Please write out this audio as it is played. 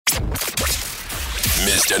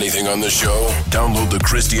Missed anything on the show? Download the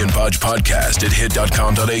Christy and Podge podcast at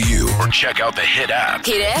hit.com.au or check out the Hit app.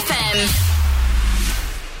 Hit FM.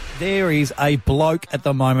 There is a bloke at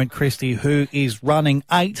the moment, Christy, who is running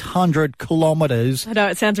 800 kilometres. I know,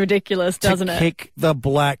 it sounds ridiculous, doesn't it? To kick the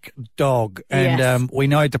black dog. And Yes. we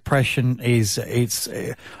know depression it's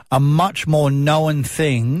a much more known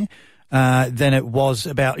thing than it was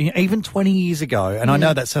about even 20 years ago. And I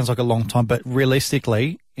know that sounds like a long time, but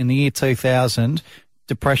realistically, in the year 2000,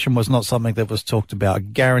 depression was not something that was talked about. I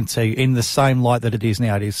guarantee in the same light that it is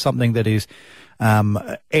now, it is something that is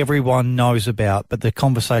everyone knows about, but the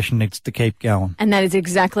conversation needs to keep going. And that is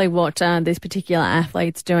exactly what this particular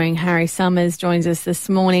athlete's doing. Harry Summers joins us this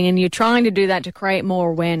morning, and you're trying to do that to create more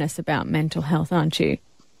awareness about mental health, aren't you?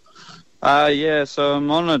 Yeah, so I'm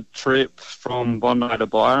on a trip from Bondi to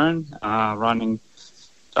Byron, running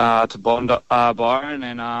to Bondi, Byron,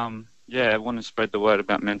 and I want to spread the word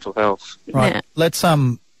about mental health. Right. Yeah.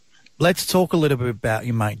 Let's talk a little bit about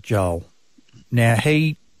your mate Joel. Now,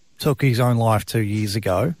 he took his own life 2 years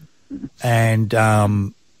ago, and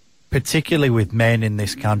particularly with men in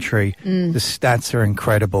this country, the stats are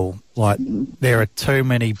incredible. Like, there are too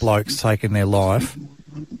many blokes taking their life.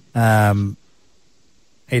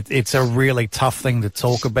 It's a really tough thing to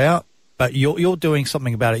talk about, but you're doing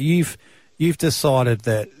something about it. You've decided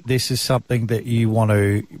that this is something that you want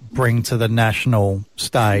to bring to the national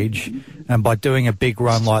stage, and by doing a big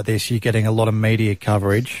run like this, you're getting a lot of media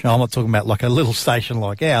coverage. I'm not talking about like a little station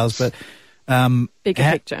like ours, but Bigger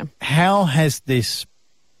picture. How has this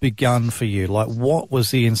begun for you? Like, what was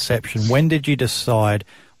the inception? When did you decide,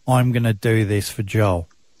 I'm going to do this for Joel?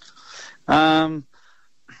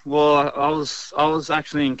 Well, I was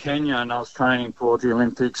actually in Kenya, and I was training for the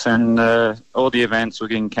Olympics, and all the events were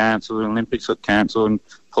getting cancelled. The Olympics got cancelled and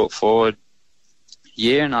put forward a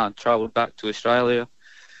year, and I travelled back to Australia.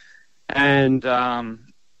 And I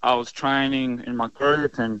was training in my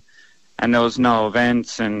group, and there was no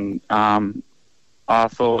events, and I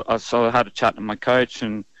had a chat with my coach,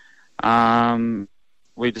 and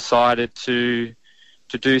we decided to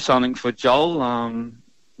do something for Joel.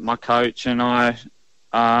 My coach and I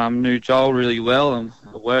knew Joel really well, and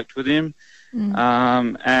I worked with him.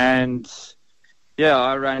 And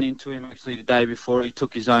I ran into him actually the day before he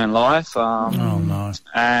took his own life. Oh no!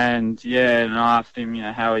 And I asked him,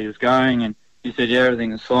 how he was going, and he said,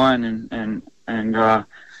 everything was fine. And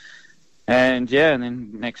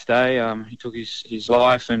then next day he took his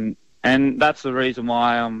life, and that's the reason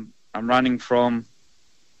why I'm running from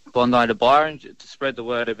Bondi to Byron, to spread the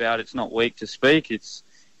word about it's not weak to speak. It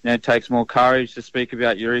takes more courage to speak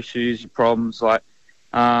about your issues, your problems. Like,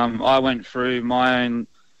 I went through my own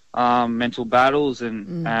mental battles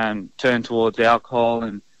and turned towards alcohol,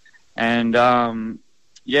 and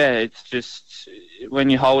it's just when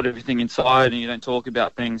you hold everything inside and you don't talk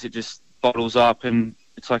about things, it just bottles up, and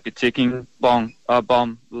it's like a ticking bomb.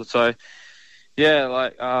 So,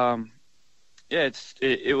 it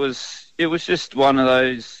was just one of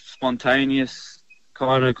those spontaneous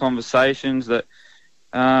kind of conversations that.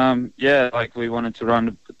 We wanted to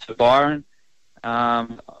run to Byron.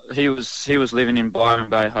 He was living in Byron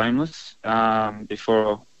Bay homeless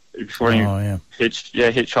before he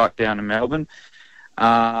hitchhiked down to Melbourne.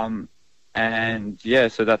 So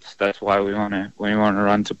that's why we want to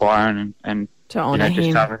run to Byron and to honour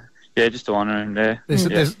him. Just to honour him there.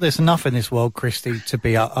 There's enough in this world, Christy, to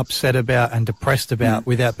be upset about and depressed about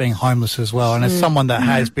without being homeless as well. And as someone that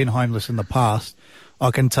has been homeless in the past,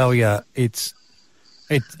 I can tell you it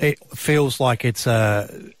feels like it's a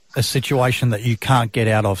situation that you can't get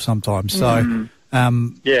out of sometimes. So,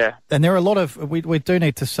 and there are a lot of, we do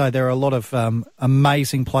need to say there are a lot of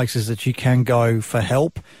amazing places that you can go for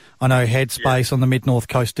help. I know Headspace on the Mid-North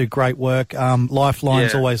Coast do great work.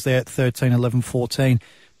 Lifeline's always there at 13, 11, 14.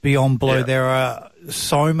 Beyond Blue, there are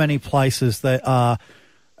so many places that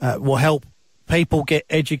will help people get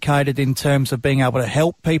educated in terms of being able to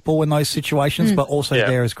help people in those situations, but also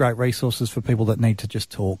there is great resources for people that need to just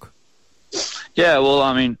talk. Yeah, well,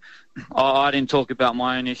 I mean, I didn't talk about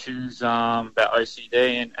my own issues, about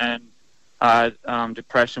OCD and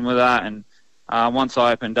depression with that. And once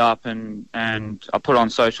I opened up and I put on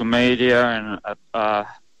social media and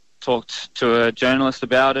talked to a journalist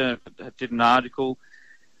about it, did an article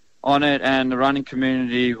on it, and the running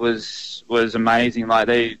community was amazing. Like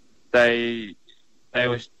they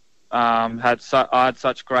was I had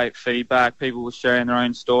such great feedback. People were sharing their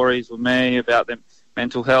own stories with me about their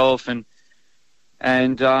mental health, and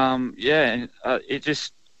it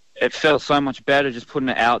felt so much better just putting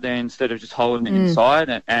it out there instead of just holding it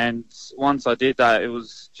inside. And once I did that, it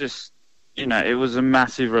was just, it was a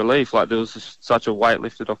massive relief. Like, there was just such a weight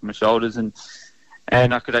lifted off my shoulders, and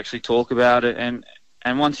and I could actually talk about it.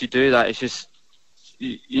 And once you do that, it's just,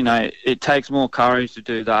 you know, it takes more courage to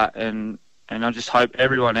do that. And I just hope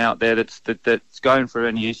everyone out there that's going through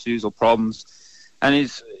any issues or problems, and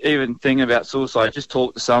is even thinking about suicide, just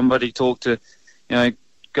talk to somebody, you know,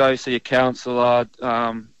 go see a counsellor,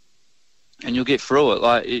 and you'll get through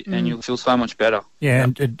it, and you'll feel so much better. Yeah,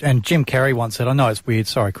 and Jim Carrey once said, I know it's weird,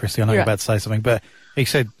 sorry, Christy, I know you're about to say something, but he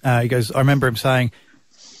said, he goes, I remember him saying,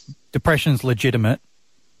 depression's legitimate.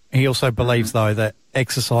 He also believes, though, that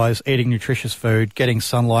exercise, eating nutritious food, getting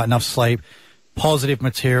sunlight, enough sleep, positive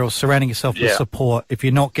material, surrounding yourself with support, if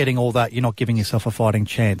you're not getting all that, you're not giving yourself a fighting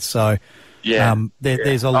chance. So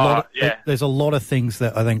there's a lot of things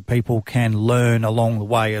that I think people can learn along the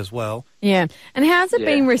way as well. Yeah. And how's it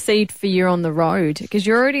been received for you on the road? Because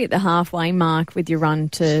you're already at the halfway mark with your run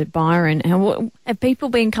to Byron. And have people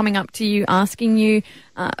been coming up to you asking you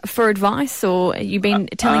for advice, or have you been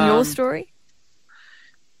telling your story?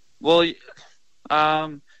 Well,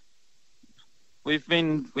 we've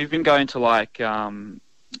been going to like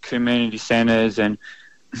community centres, and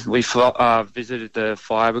we visited the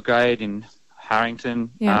fire brigade in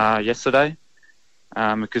Harrington yesterday,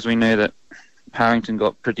 because we knew that Harrington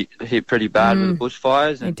got hit pretty bad with the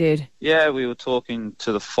bushfires. And it did. Yeah, we were talking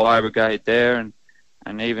to the fire brigade there,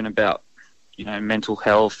 and even about, you know, mental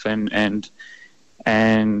health and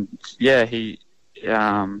yeah, he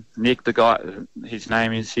Nick, the guy, his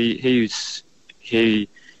name is, he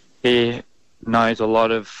knows a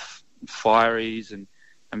lot of fireys, and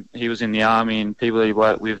he was in the army, and people he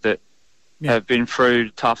worked with that have been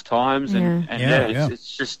through tough times,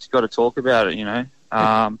 it's just got to talk about it, you know.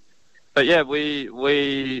 But yeah,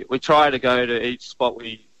 we try to go to each spot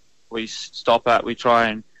we stop at. We try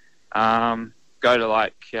and go to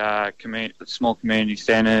like small community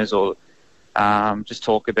centres, or just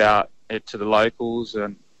talk about it to the locals,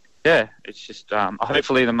 and yeah, it's just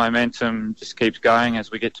hopefully the momentum just keeps going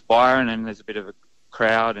as we get to Byron, and there's a bit of a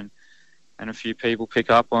crowd, and a few people pick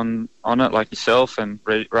up on it, like yourself, and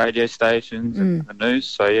radio stations and the news.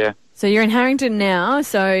 So yeah. So you're in Harrington now,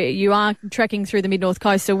 so you are trekking through the Mid-North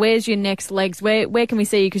Coast. So where's your next legs? Where can we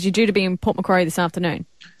see you? Because you're due to be in Port Macquarie this afternoon.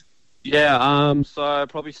 Yeah, so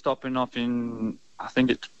probably stopping off in, I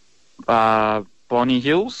think it's Bonnie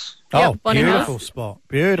Hills. Oh, beautiful spot.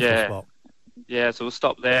 Beautiful spot. Yeah, so we'll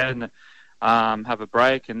stop there and have a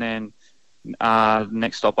break, and then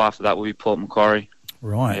next stop after that will be Port Macquarie.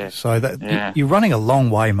 Right. Yeah. So you're running a long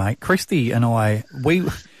way, mate. Christy and I, we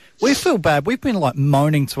feel bad. We've been like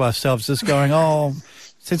moaning to ourselves, just going,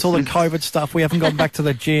 since all the COVID stuff, we haven't gone back to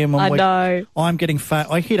the gym. And I know. I'm getting fat.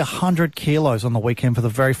 I hit 100 kilos on the weekend for the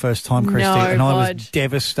very first time, Christy, and I was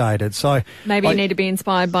devastated. So maybe you need to be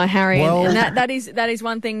inspired by Harry. Well, and that is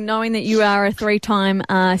one thing, knowing that you are a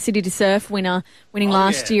 3-time City to Surf winner, winning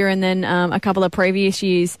last year and then a couple of previous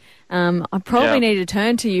years. I probably need to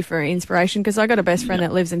turn to you for inspiration, because I got a best friend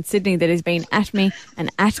that lives in Sydney that has been at me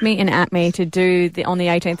to do on the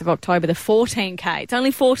 18th of October the 14K. It's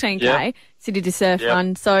only 14K City to Surf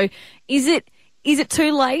run. So is it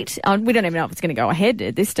too late? We don't even know if it's going to go ahead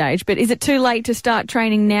at this stage, but is it too late to start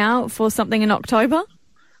training now for something in October?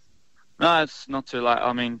 No, it's not too late.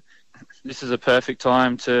 I mean, this is a perfect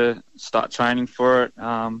time to start training for it.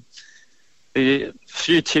 The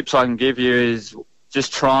few tips I can give you is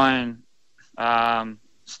just try and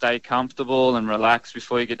stay comfortable and relax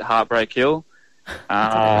before you get to Heartbreak Hill.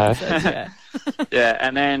 And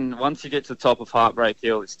then once you get to the top of Heartbreak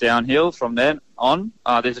Hill, it's downhill from then on.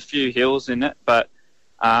 There's a few hills in it, but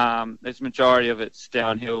there's a majority of it's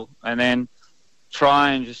downhill. And then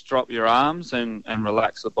try and just drop your arms and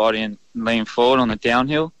relax the body and lean forward on the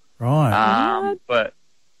downhill. Right. But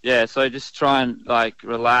yeah, so just try and like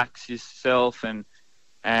relax yourself and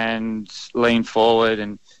lean forward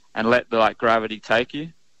and let the like gravity take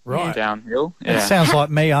you downhill. It sounds like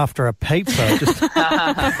me after a pizza.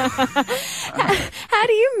 How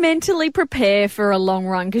do you mentally prepare for a long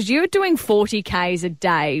run? Because you're doing 40 Ks a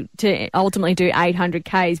day to ultimately do 800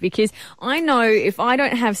 Ks. Because I know if I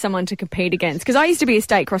don't have someone to compete against, because I used to be a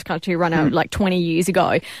state cross country runner like 20 years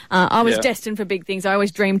ago. I was destined for big things. I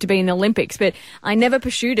always dreamed to be in the Olympics, but I never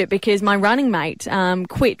pursued it because my running mate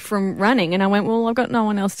quit from running, and I went, well, I've got no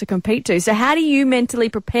one else to compete to. So how do you mentally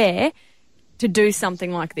prepare to do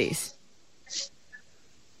something like this?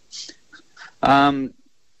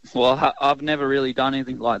 Well, I've never really done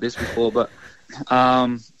anything like this before, but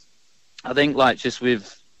I think like just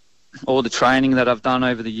with all the training that I've done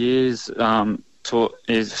over the years, obviously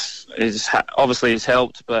has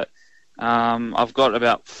helped. But I've got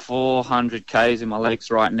about 400 Ks in my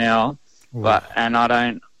legs right now, every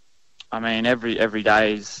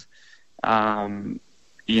day's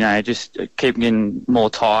just keep getting more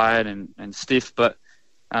tired and stiff. But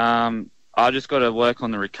I just got to work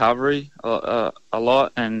on the recovery a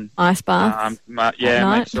lot, and ice baths. Make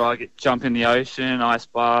sure I jump in the ocean, ice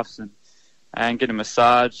baths, and get a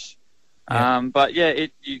massage. Yeah. But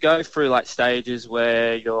you go through like stages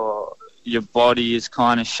where your body is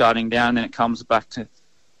kind of shutting down, and it comes back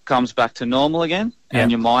to normal again,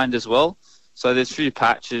 and your mind as well. So there's few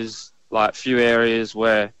patches, like few areas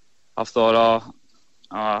where I've thought,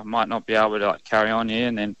 I might not be able to like carry on here,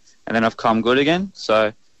 and then I've come good again.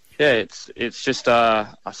 So. Yeah, it's just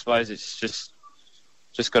I suppose it's just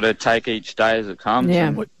got to take each day as it comes.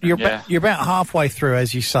 Yeah, you're about halfway through,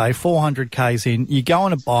 as you say, 400 k's in. You go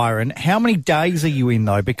on to Byron. How many days are you in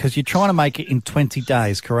though? Because you're trying to make it in 20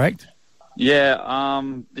 days, correct? Yeah.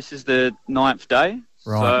 This is the 9th day.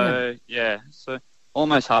 Right. So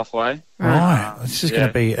almost halfway. Right. This is going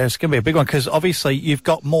to be a big one, because obviously you've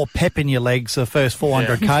got more pep in your legs the first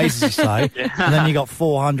 400 k's, as you say, and then you got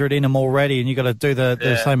 400 in them already, and you got to do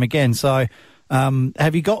the same again. So,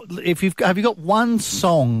 have you got one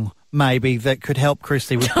song maybe that could help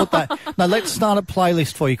Christy? We put that. No, let's start a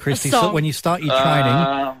playlist for you, Christy. So when you start your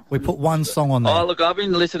training, we put one song on there. Oh, look, I've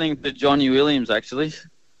been listening to Johnny Williams actually.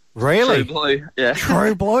 Really? True Blue. Yeah.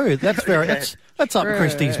 True Blue. That's very. That's up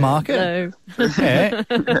Christy's market. Yeah.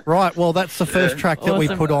 Right. Well, that's the first track that we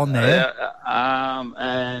put on there.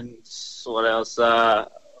 And what else?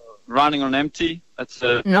 Running on Empty. That's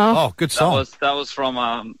a good song. That was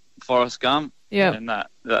from Forrest Gump. Yeah. And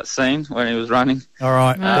that scene when he was running. All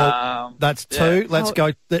right. Well, that's two. Let's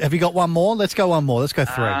go. Have you got one more? Let's go one more. Let's go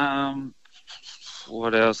three.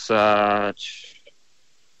 What else?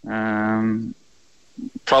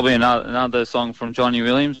 Probably another song from Johnny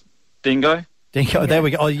Williams, Dingo. Dingo, there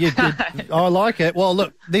we go. Oh, you did. I like it. Well,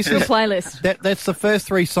 look, this is playlist. That's the first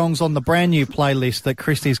three songs on the brand new playlist that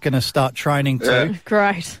Christy's going to start training to.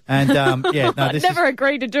 Great. And this never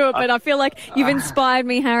agreed to do it, but I feel like you've inspired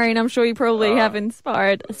me, Harry, and I'm sure you probably have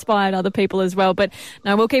inspired other people as well. But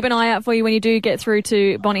no, we'll keep an eye out for you when you do get through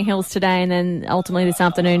to Bonny Hills today, and then ultimately this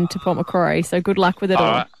afternoon to Port Macquarie. So good luck with it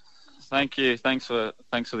all. Right. Thank you. Thanks for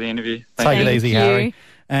the interview. Take it easy, Harry.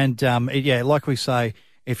 And like we say,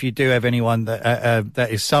 if you do have anyone that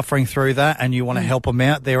is suffering through that and you want to help them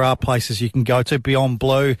out, there are places you can go to. Beyond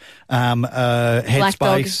Blue,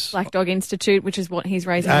 Headspace. Black Dog Institute, which is what he's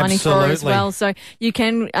raising money for as well. So you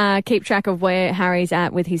can keep track of where Harry's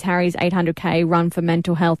at with his Harry's 800K Run for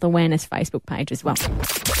Mental Health Awareness Facebook page as well.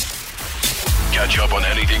 Catch up on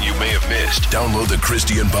anything you may have missed. Download the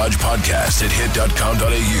Christy and Budge podcast at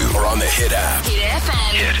hit.com.au or on the Hit app. Hit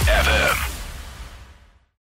FM. Hit FM.